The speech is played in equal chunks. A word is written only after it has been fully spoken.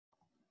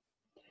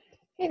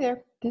Hey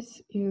there,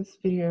 this is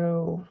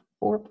video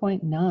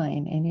 4.9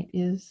 and it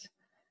is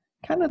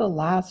kind of the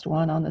last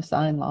one on the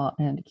sine law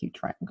and acute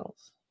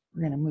triangles.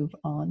 We're going to move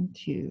on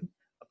to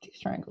obtuse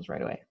triangles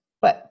right away.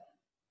 But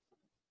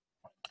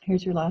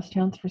here's your last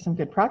chance for some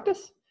good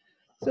practice.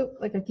 So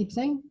like I keep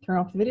saying, turn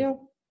off the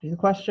video, do the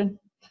question,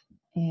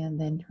 and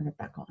then turn it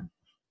back on.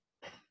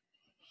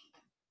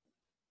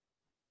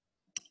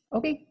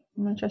 Okay,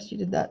 I'm going to trust you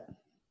did that.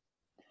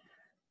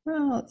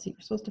 Well, let's see, we're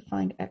supposed to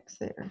find x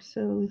there.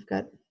 So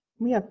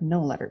we have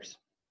no letters.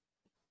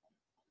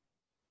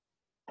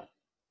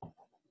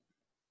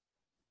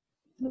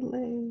 Little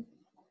a,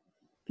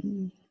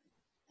 b,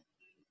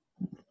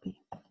 little b.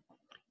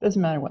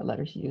 Doesn't matter what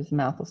letters you use, the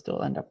math will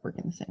still end up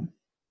working the same.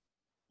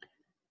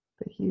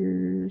 But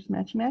here's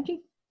matchy matchy,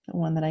 the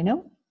one that I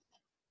know.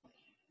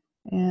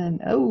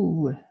 And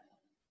oh,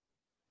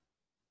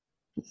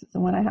 this is the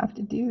one I have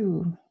to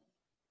do.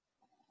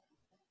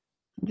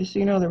 Just so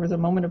you know, there was a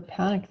moment of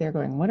panic there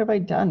going, what have I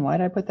done? Why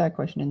did I put that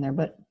question in there?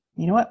 But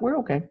you know what? We're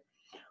okay.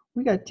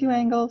 We got two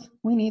angles.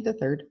 We need the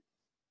third.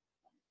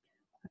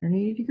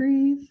 180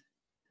 degrees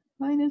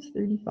minus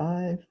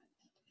 35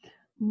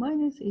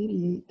 minus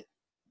 88.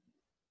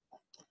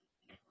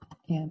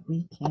 And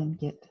we can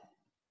get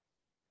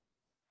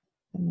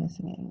the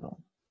missing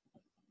angle.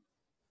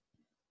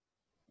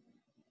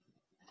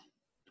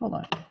 Hold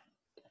on.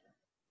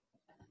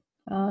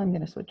 I'm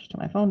going to switch to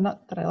my phone.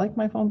 Not that I like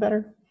my phone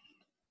better,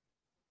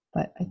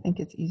 but I think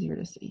it's easier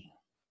to see.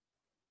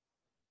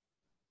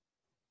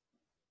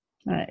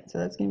 All right, so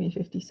that's going to be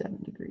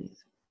 57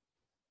 degrees.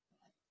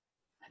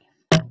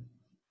 And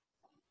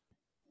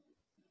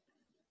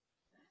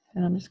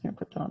I'm just going to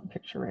put that on the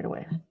picture right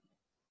away.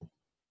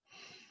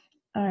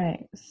 All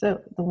right,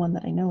 so the one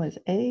that I know is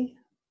A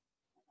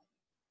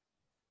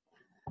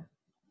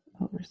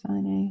over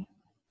sine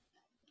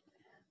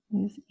A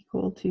is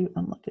equal to,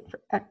 I'm looking for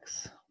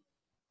X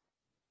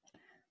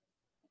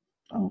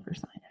over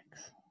sine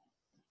X.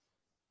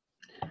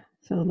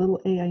 So little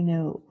a I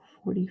know,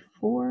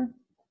 44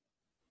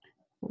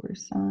 over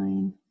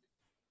sine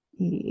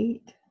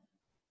 88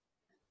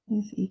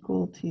 is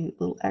equal to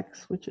little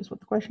x, which is what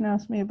the question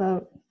asked me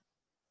about,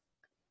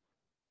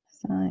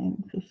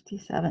 sine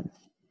 57.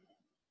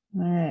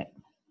 All right.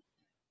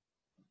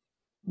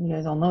 You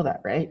guys all know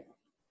that, right?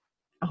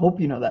 I hope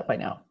you know that by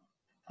now.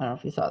 I don't know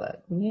if you saw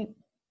that. We need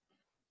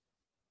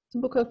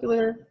simple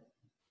calculator.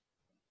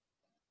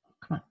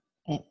 Come on.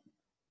 Hey.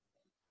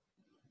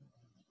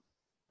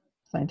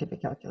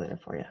 Scientific calculator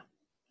for you.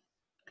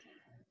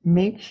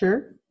 Make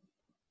sure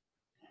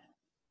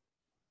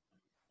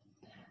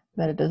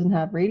that it doesn't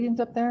have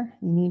radians up there.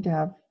 You need to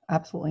have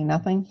absolutely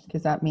nothing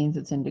because that means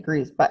it's in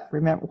degrees. But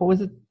remember, what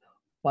was it?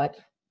 What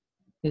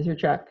is your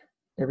check?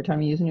 Every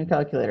time you use a new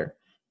calculator,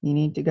 you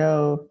need to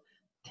go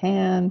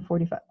tan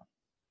 45.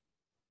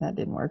 That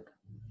didn't work.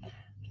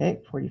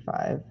 Okay,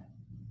 45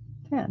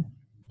 tan.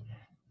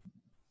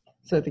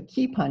 So the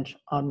key punch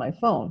on my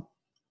phone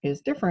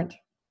is different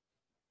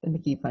than the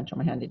key punch on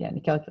my handy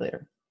dandy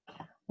calculator,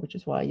 which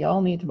is why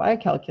y'all need to buy a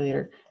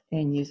calculator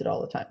and use it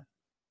all the time.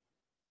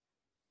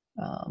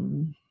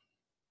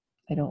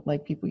 I don't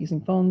like people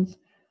using phones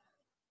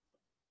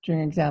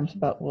during exams,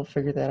 but we'll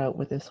figure that out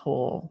with this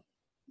whole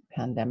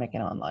pandemic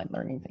and online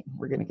learning thing.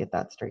 We're going to get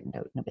that straightened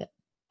out in a bit.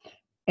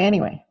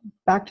 Anyway,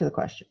 back to the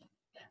question.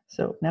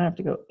 So now I have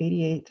to go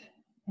 88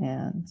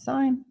 and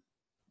sine.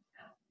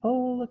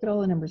 Oh, look at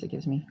all the numbers it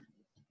gives me.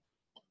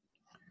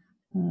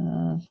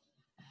 Move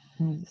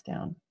this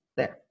down.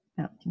 There.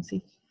 Now you can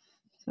see.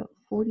 So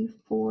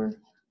 44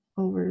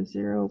 over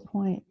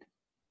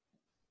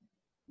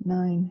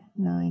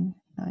 0.9994.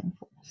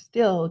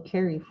 Still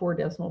carry 4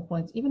 decimal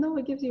points, even though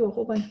it gives you a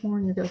whole bunch more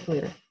in your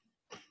calculator.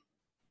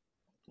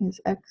 Is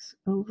x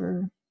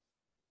over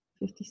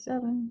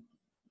 57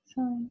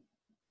 sine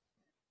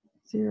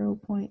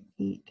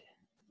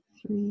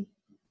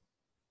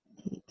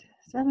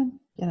 0.8387.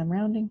 Again, I'm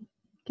rounding.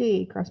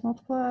 Okay, cross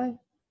multiply.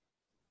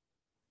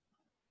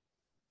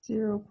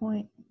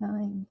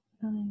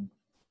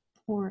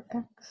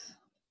 0.994x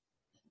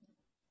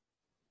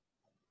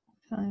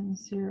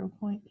times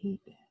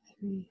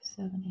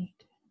 0.8378.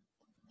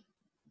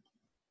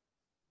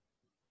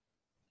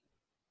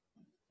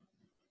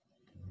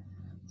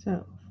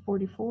 So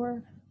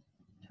 44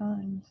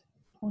 times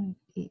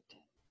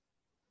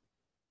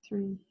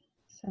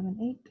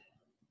 0.8378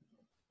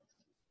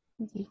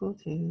 is equal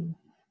to,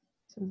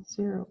 so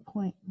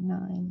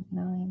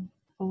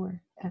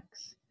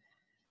 0.994x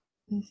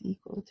is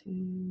equal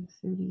to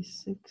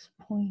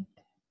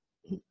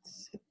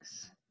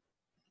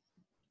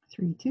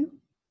 36.8632.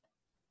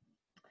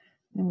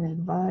 Then we're going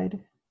to divide,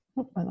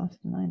 oh, I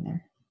lost the 9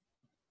 there,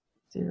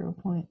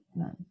 0.923x.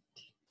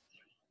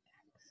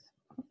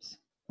 Oops,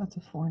 that's a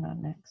 4, not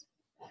an x.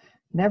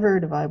 Never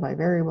divide by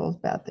variables,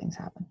 bad things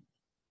happen.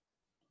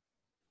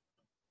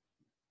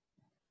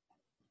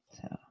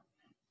 So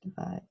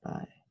divide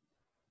by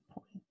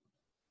point.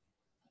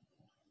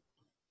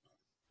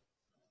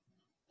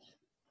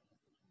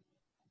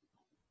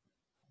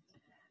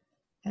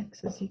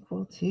 X is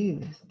equal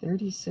to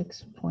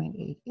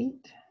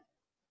 36.88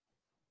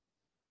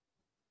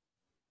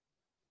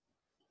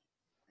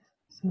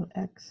 So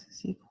x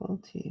is equal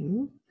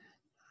to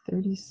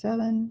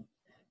 37,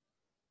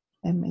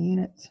 and my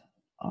units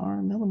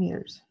are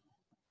millimeters,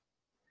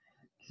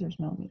 because there's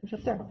millimeters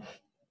up there.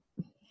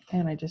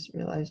 And I just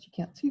realized you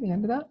can't see the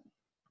end of that.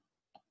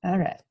 All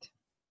right.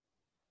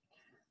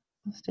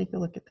 Let's take a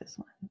look at this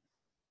one.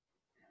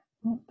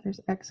 Oh, there's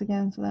x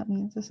again, so that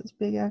means this is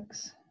big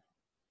X.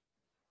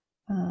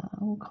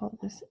 We'll call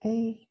this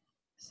A,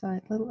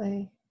 side little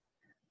a,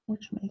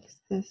 which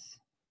makes this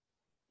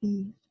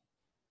B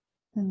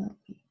and little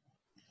b.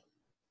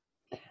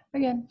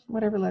 Again,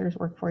 whatever letters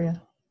work for you.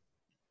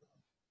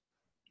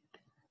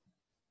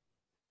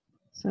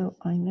 So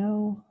I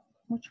know,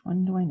 which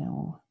one do I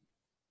know?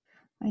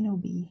 I know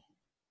B.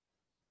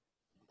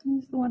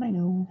 He's the one I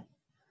know.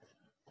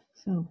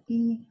 So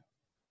B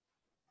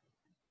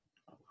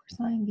over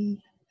sine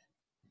B.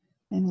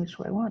 And which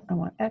do I want? I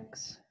want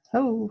X.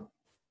 Oh,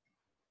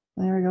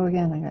 there we go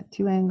again. I got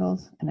two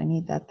angles and I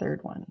need that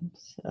third one.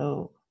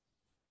 So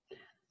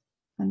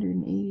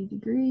 180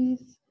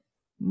 degrees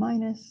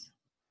minus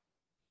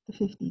the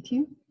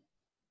 52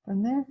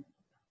 from there,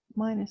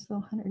 minus the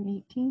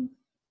 118.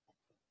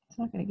 It's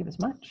not going to give us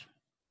much.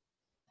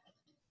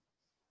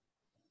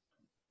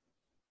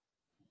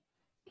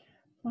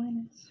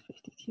 Minus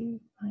 52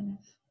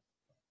 minus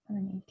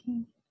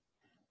 118,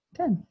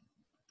 10.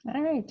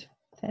 All right,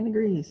 10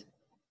 degrees.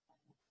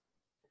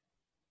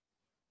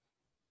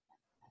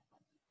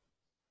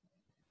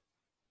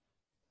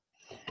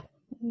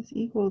 Is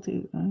equal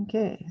to,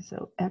 okay,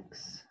 so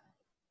x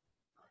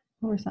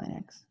over sine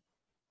x.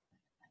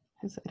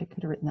 Because I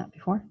could have written that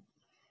before.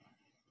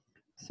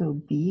 So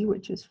b,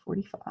 which is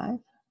 45,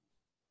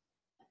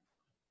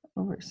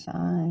 over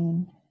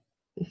sine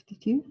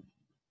 52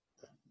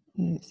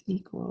 is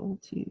equal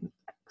to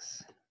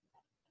x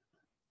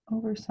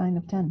over sine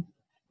of 10.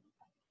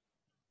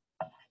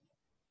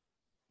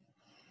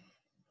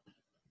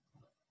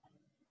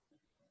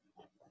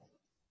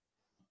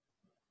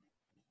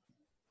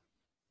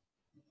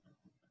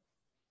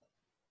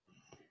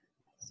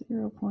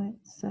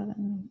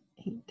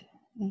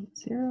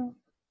 .7880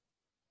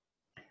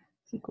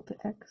 is equal to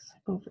x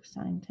over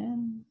sine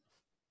 10,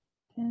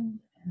 10,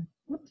 and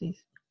whoopsies,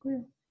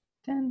 square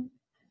 10,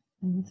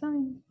 and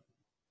sine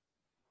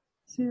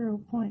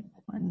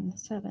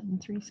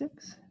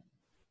 0.1736.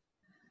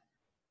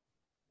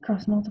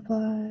 Cross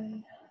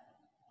multiply.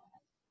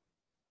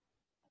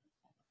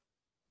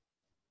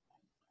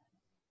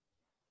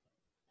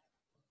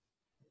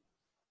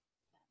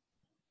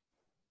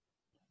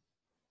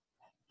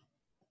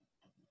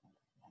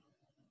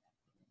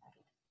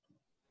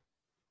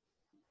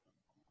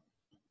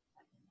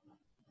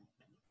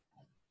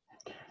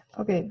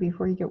 Okay,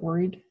 before you get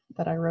worried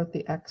that I wrote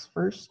the x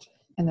first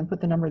and then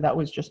put the number, that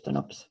was just an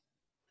oops.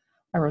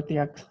 I wrote the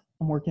x,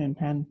 I'm working in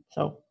pen,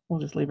 so we'll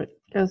just leave it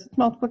because it's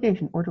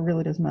multiplication. Order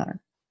really doesn't matter.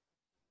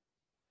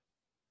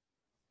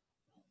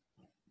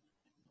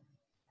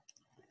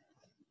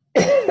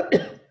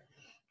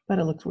 But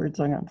it looks weird,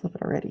 so I'm going to flip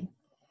it already.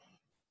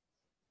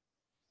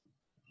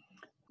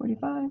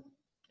 45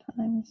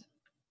 times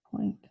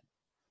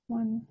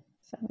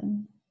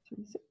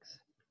 0.1736,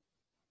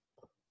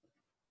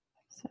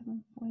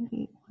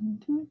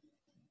 7.812.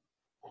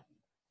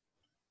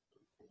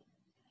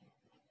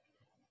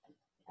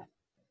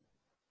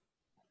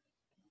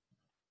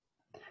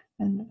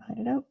 And divide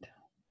it out.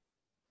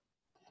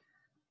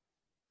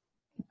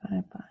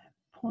 Divide by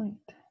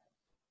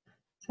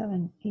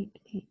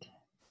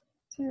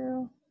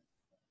 0.7880,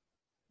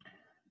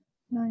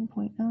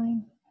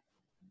 9.9.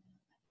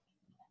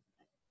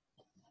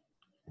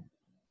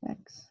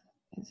 X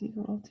is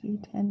equal to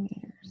 10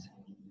 meters.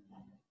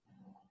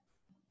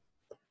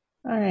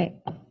 All right,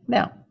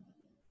 now,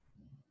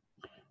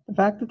 the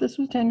fact that this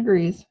was 10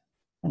 degrees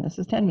and this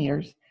is 10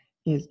 meters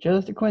is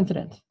just a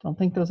coincidence. Don't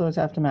think those always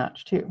have to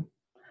match too.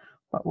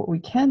 But what we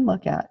can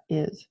look at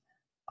is,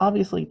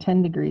 obviously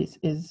 10 degrees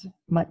is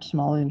much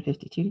smaller than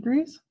 52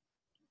 degrees.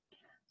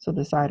 So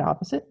the side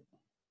opposite,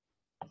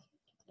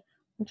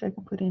 which I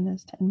can put in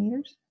as 10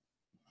 meters,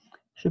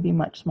 should be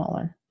much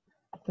smaller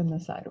than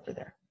the side over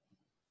there.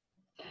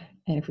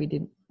 And if we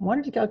didn't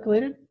want to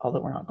calculate it,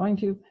 although we're not going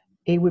to,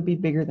 A would be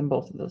bigger than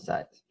both of those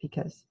sides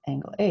because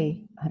angle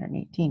A,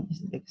 118, is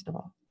the biggest of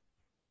all.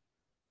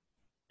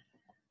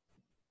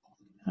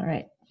 All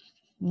right,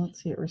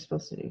 let's see what we're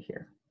supposed to do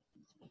here.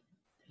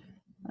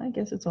 I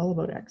guess it's all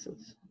about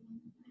x's.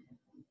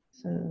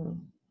 So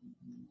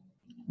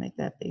make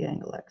that big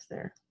angle x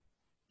there.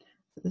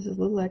 So this is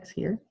little x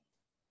here.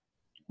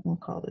 We'll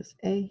call this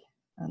A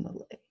and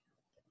little a.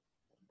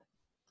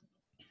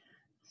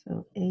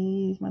 So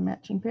A is my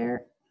matching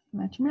pair,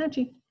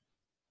 matchy-matchy.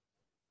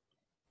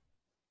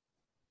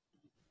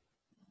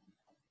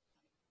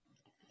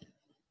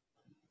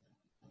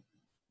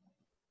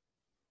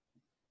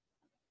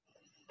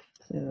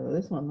 So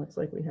this one looks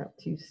like we have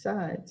two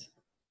sides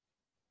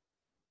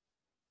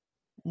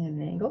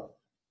and an angle.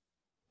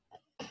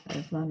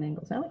 It's not an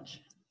angle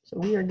sandwich. So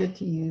we are good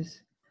to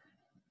use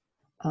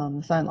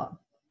the sine law.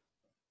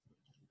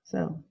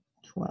 So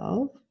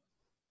 12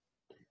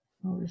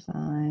 over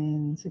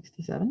sine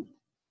 67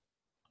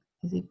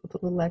 is equal to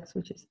little x,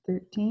 which is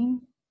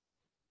 13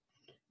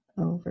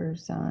 over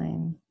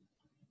sine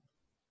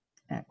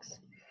x.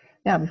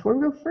 Now, before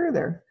we go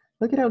further,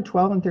 look at how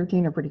 12 and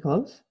 13 are pretty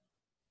close.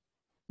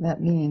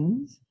 That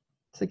means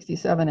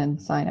 67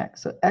 and sine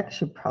x. So x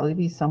should probably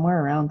be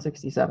somewhere around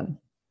 67,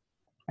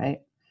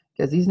 right?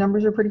 Because these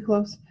numbers are pretty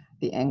close.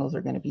 The angles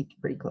are going to be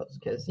pretty close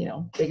because, you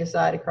know, biggest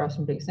side across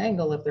from biggest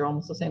angle, if they're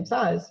almost the same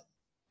size,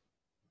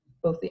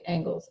 both the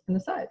angles and the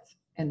sides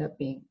end up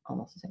being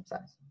almost the same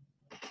size.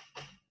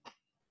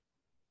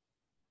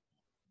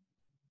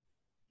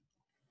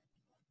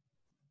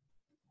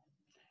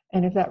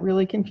 And if that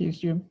really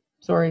confused you,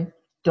 sorry,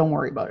 don't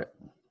worry about it.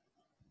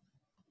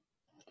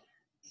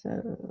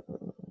 So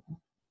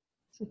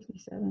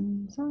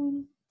 67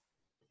 sine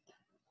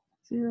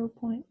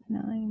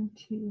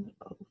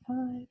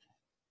 0.9205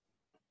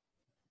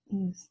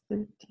 is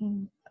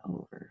 13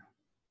 over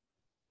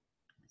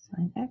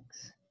sine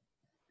x.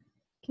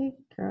 Okay,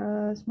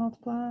 cross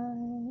multiply.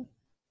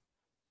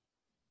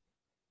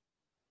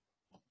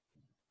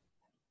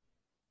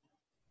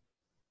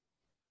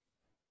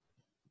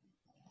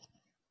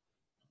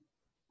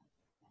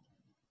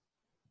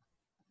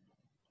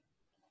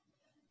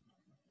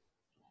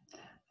 I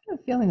have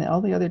a feeling that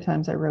all the other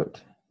times I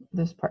wrote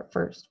this part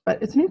first,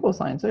 but it's an equal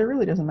sign, so it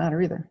really doesn't matter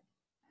either.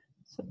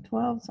 So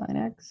 12 sine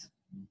x,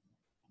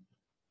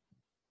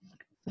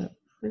 so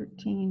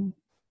 13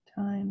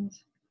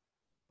 times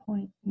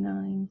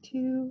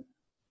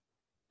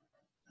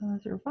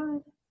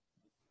 0.9205,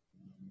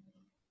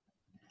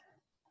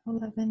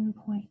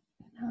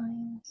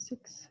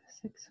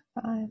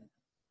 11.9665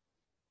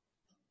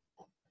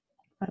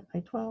 divided by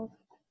 12,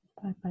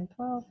 divided by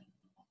 12.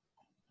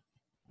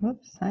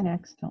 Whoops, sine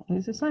x, don't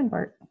lose the sign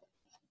part.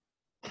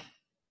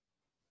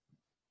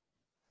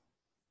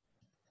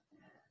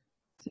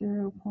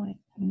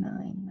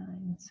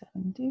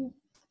 0.9972,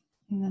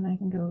 and then I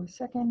can go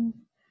second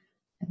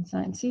and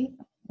sine c.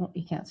 Well,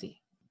 you can't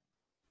see.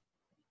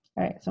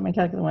 All right, so my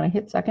calculator, when I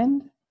hit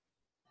second,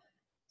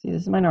 see,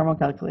 this is my normal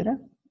calculator,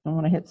 and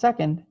when I hit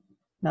second,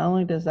 not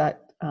only does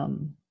that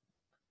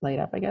light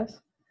up, I guess,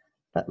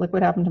 but look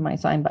what happened to my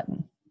sign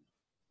button.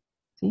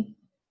 See,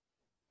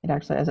 it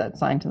actually has that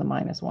sign to the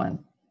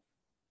 -1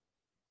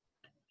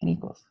 and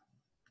equals.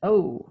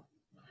 Oh,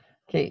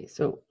 okay,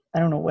 so I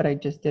don't know what I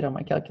just did on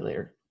my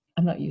calculator.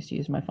 I'm not used to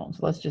using my phone,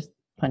 so let's just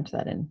punch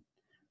that in.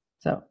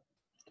 So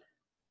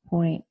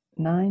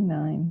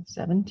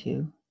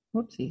 0.9972,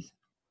 whoopsies,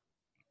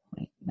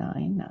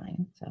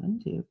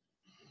 0.9972,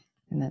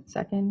 and then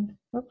second,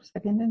 whoops,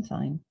 second and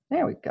sine.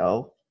 There we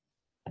go.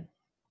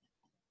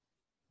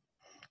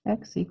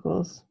 X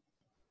equals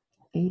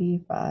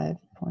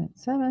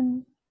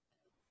 85.7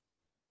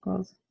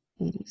 equals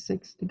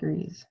 86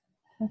 degrees.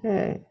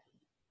 Okay.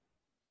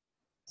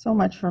 So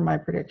much for my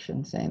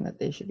prediction saying that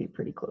they should be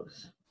pretty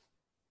close.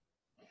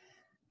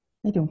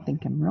 I don't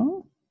think I'm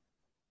wrong.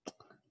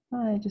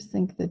 I just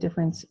think the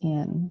difference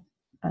in,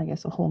 I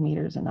guess, a whole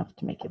meter is enough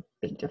to make a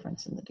big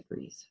difference in the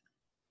degrees.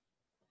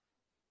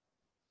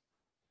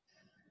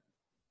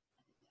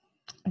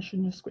 I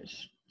shouldn't have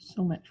squished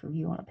so much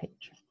review on a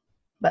page,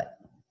 but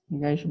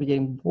you guys should be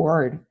getting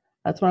bored.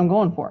 That's what I'm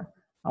going for.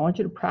 I want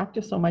you to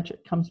practice so much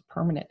it becomes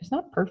permanent. It's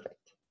not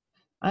perfect.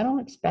 I don't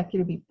expect you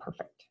to be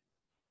perfect.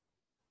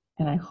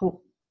 And I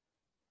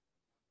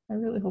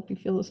really hope you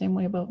feel the same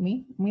way about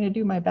me. I'm going to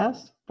do my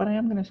best, but I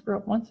am going to screw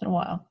up once in a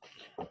while.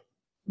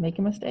 Make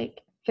a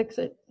mistake, fix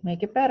it,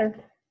 make it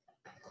better.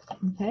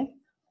 Okay?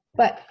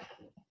 But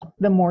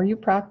the more you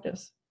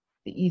practice,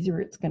 the easier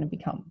it's going to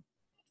become.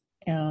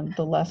 And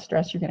the less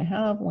stress you're going to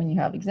have when you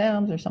have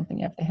exams or something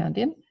you have to hand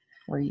in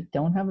where you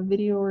don't have a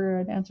video or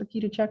an answer key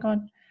to check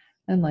on,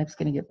 and life's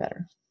going to get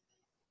better.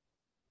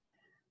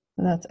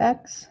 So that's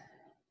X.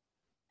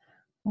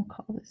 We'll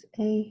call this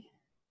A.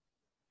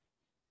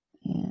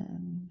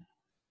 And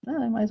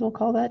I might as well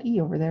call that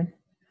E over there.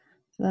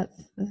 So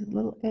this is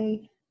little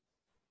a,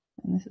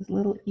 and this is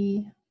little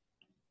e.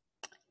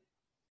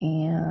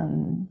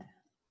 And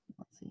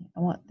let's see, I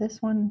want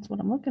this one, that's what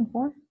I'm looking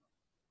for.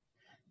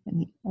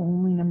 And the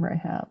only number I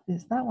have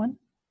is that one.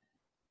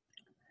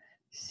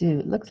 So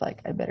it looks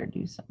like I better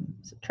do some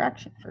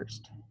subtraction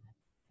first.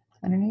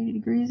 180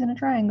 degrees in a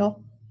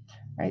triangle,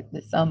 right?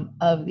 The sum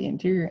of the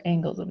interior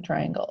angles of a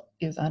triangle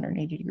is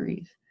 180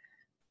 degrees.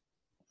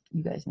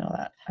 You guys know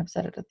that. I've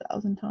said it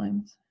 1,000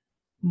 times.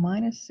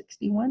 Minus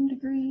 61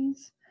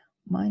 degrees,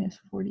 minus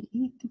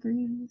 48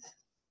 degrees.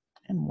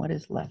 And what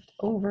is left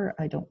over,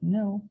 I don't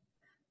know.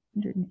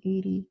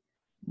 180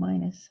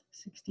 minus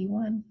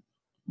 61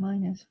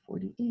 minus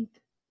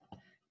 48,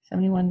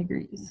 71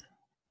 degrees.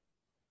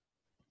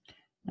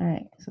 All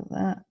right, so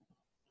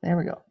there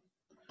we go.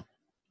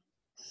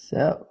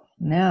 So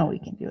now we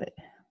can do it.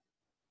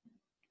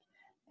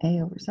 A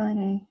over sine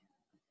A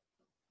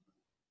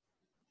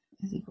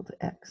is equal to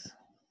X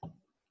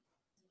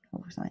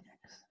over sine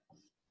X.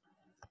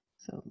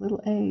 So little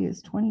a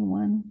is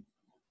 21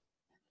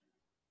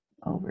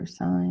 over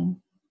sine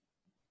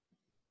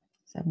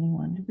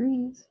 71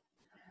 degrees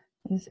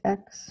is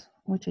X,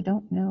 which I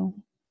don't know,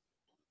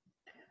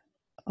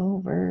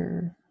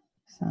 over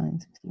sine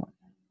 61.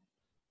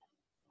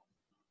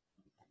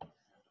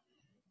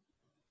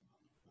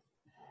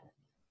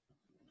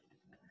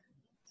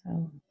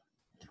 So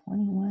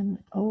 21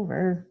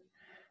 over,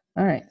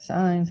 all right,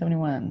 sine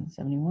 71,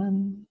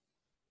 71,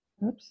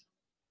 oops.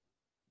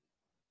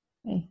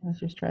 Hey, let's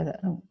just try that.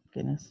 Oh,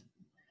 goodness.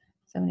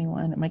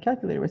 71, and my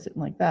calculator was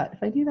sitting like that.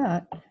 If I do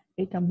that,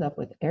 it comes up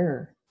with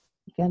error.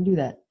 You can't do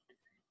that.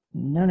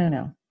 No, no,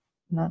 no,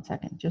 not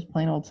second, just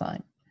plain old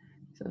sine.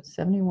 So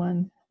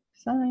 71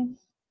 sine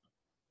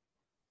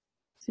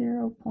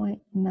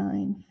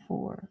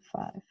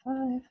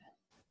 0.9455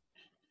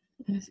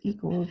 is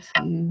equal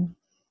to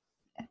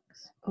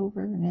x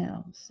over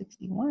now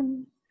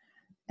 61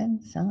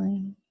 and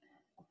sine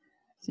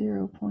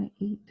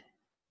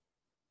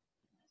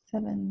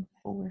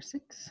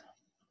 0.8746.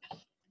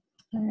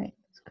 All right,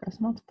 let's cross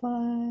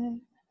multiply.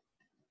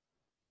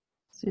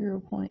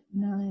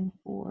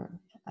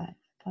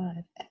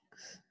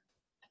 0.9455x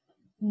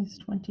is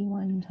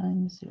 21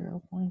 times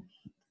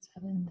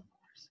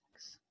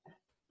 0.8746.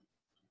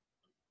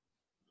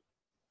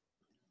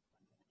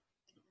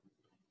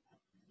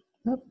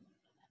 Oh,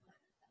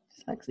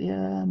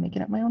 dyslexia,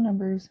 making up my own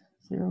numbers.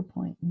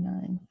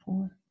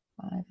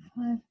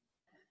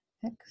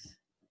 0.9455x,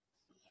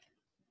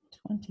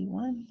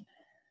 21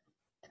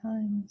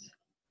 times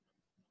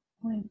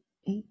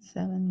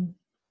 0.8746.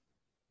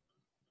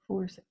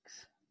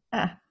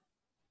 Ah,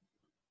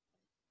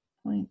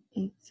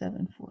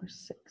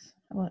 0.8746.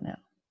 How about now?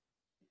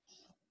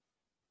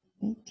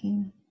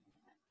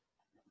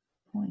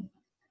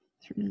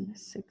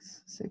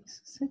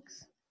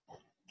 18.3666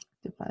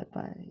 divided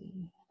by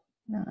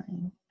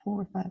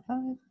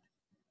 9,455.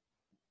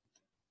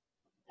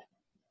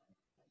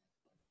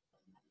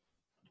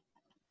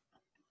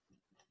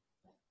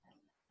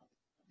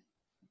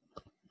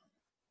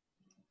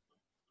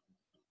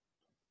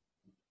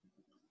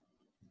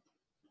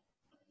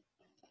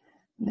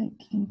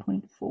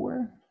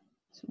 $19.4,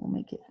 so we'll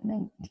make it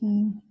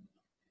 19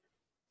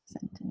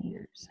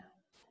 centimeters.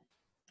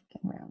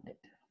 Can round it,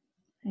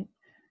 right?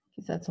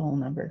 Because that's a whole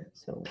number,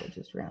 so we'll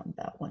just round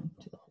that one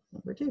to the whole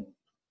number too.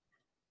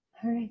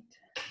 All right,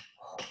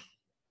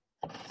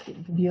 it's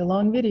getting to be a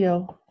long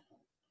video.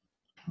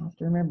 I'll have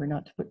to remember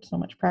not to put so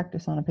much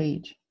practice on a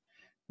page.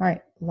 All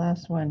right,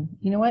 last one.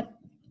 You know what?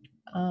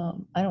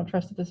 I don't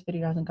trust that this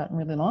video hasn't gotten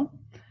really long,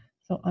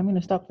 so I'm going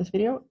to stop this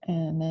video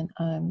and then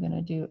I'm going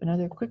to do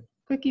another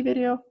quickie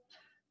video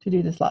to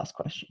do this last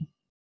question.